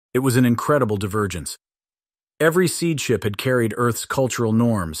It was an incredible divergence. Every seed ship had carried Earth's cultural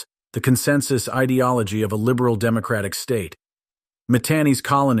norms, the consensus ideology of a liberal democratic state. Mitanni's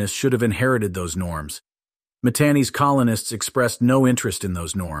colonists should have inherited those norms. Mitanni's colonists expressed no interest in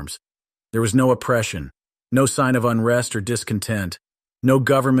those norms. There was no oppression, no sign of unrest or discontent, no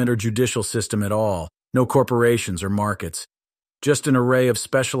government or judicial system at all, no corporations or markets. Just an array of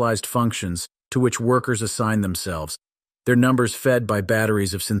specialized functions to which workers assigned themselves, their numbers fed by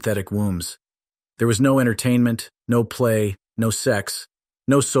batteries of synthetic wombs. There was no entertainment, no play, no sex,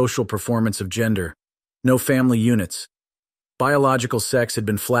 no social performance of gender, no family units. Biological sex had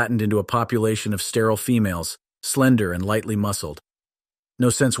been flattened into a population of sterile females, slender and lightly muscled. No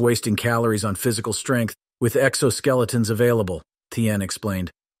sense wasting calories on physical strength with exoskeletons available, Tien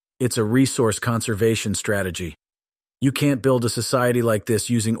explained. It's a resource conservation strategy. You can't build a society like this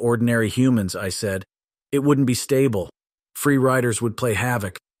using ordinary humans, I said. It wouldn't be stable. Free riders would play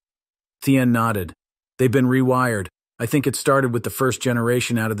havoc. Tien nodded. They've been rewired. I think it started with the first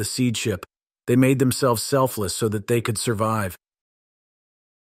generation out of the seed ship. They made themselves selfless so that they could survive.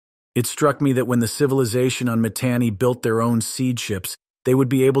 It struck me that when the civilization on Mitanni built their own seed ships, they would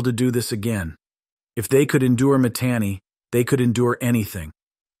be able to do this again. If they could endure Mitanni, they could endure anything.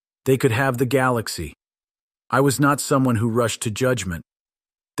 They could have the galaxy. I was not someone who rushed to judgment.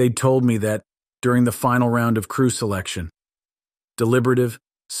 They'd told me that during the final round of crew selection. Deliberative,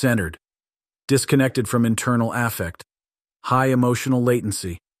 centered, disconnected from internal affect, high emotional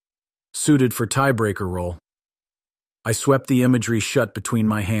latency, suited for tiebreaker role. I swept the imagery shut between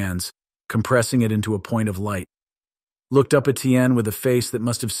my hands, compressing it into a point of light. Looked up at Tien with a face that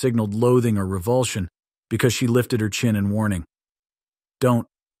must have signaled loathing or revulsion because she lifted her chin in warning. Don't,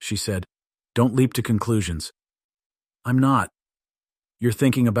 she said. Don't leap to conclusions. I'm not. You're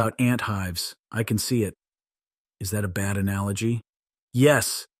thinking about ant hives. I can see it. Is that a bad analogy?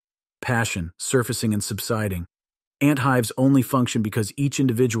 Yes. Passion, surfacing and subsiding. Ant hives only function because each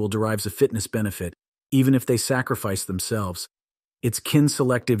individual derives a fitness benefit, even if they sacrifice themselves. It's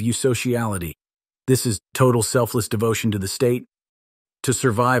kin-selective eusociality. This is total selfless devotion to the state, to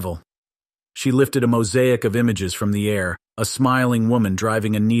survival. She lifted a mosaic of images from the air, a smiling woman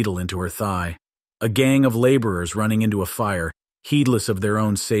driving a needle into her thigh, a gang of laborers running into a fire, heedless of their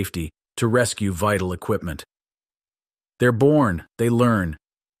own safety, to rescue vital equipment. They're born, they learn,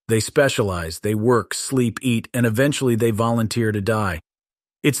 they specialize, they work, sleep, eat, and eventually they volunteer to die.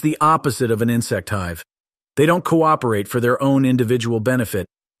 It's the opposite of an insect hive. They don't cooperate for their own individual benefit.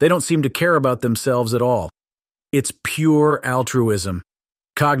 They don't seem to care about themselves at all. It's pure altruism.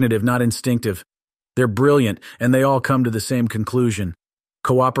 Cognitive, not instinctive. They're brilliant, and they all come to the same conclusion.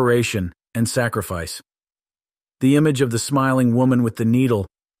 Cooperation and sacrifice. The image of the smiling woman with the needle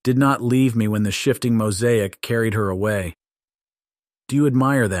did not leave me when the shifting mosaic carried her away. Do you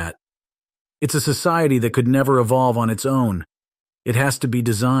admire that? It's a society that could never evolve on its own. It has to be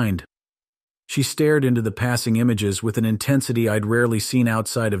designed. She stared into the passing images with an intensity I'd rarely seen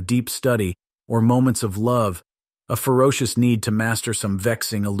outside of deep study or moments of love, a ferocious need to master some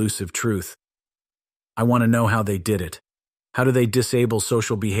vexing, elusive truth. I want to know how they did it. How do they disable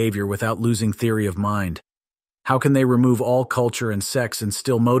social behavior without losing theory of mind? How can they remove all culture and sex and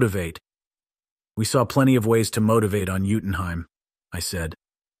still motivate? We saw plenty of ways to motivate on Jotunheim, I said.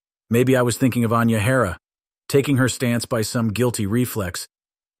 Maybe I was thinking of Anya Hera, taking her stance by some guilty reflex,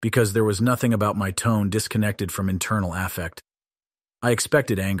 because there was nothing about my tone disconnected from internal affect. I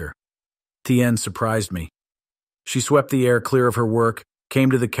expected anger. Tien surprised me. She swept the air clear of her work,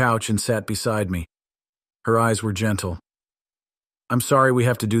 came to the couch and sat beside me. Her eyes were gentle. I'm sorry we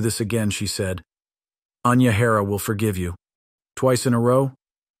have to do this again, she said. Anya Hera will forgive you. Twice in a row?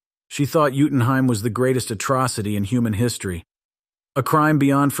 She thought Jotunheim was the greatest atrocity in human history. A crime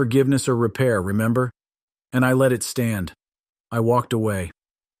beyond forgiveness or repair, remember? And I let it stand. I walked away.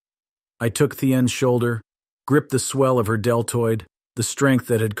 I took Tien's shoulder, gripped the swell of her deltoid, the strength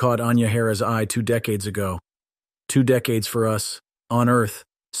that had caught Anya Hera's eye 2 decades ago. 2 decades for us, on Earth,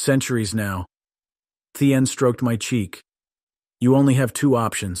 centuries now. Tien stroked my cheek. You only have 2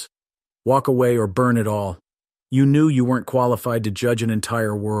 options. Walk away or burn it all. You knew you weren't qualified to judge an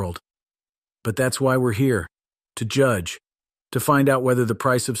entire world. But that's why we're here, to judge, to find out whether the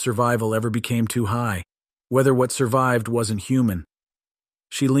price of survival ever became too high, whether what survived wasn't human.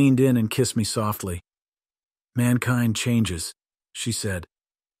 She leaned in and kissed me softly. Mankind changes, she said.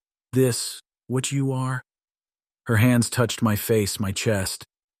 This, what you are? Her hands touched my face, my chest.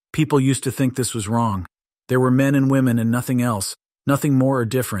 People used to think this was wrong. There were men and women and nothing else, nothing more or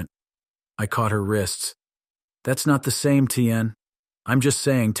different. I caught her wrists. That's not the same, Tien. I'm just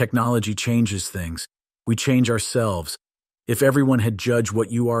saying technology changes things. We change ourselves. If everyone had judged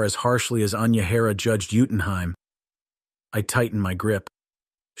what you are as harshly as Anya Hera judged Jotunheim. I tightened my grip.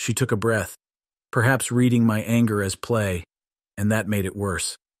 She took a breath, perhaps reading my anger as play, and that made it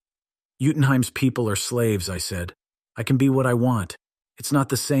worse. Jotunheim's people are slaves, I said. I can be what I want. It's not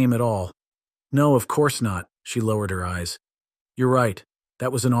the same at all. No, of course not, she lowered her eyes. You're right.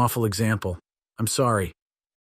 That was an awful example. I'm sorry.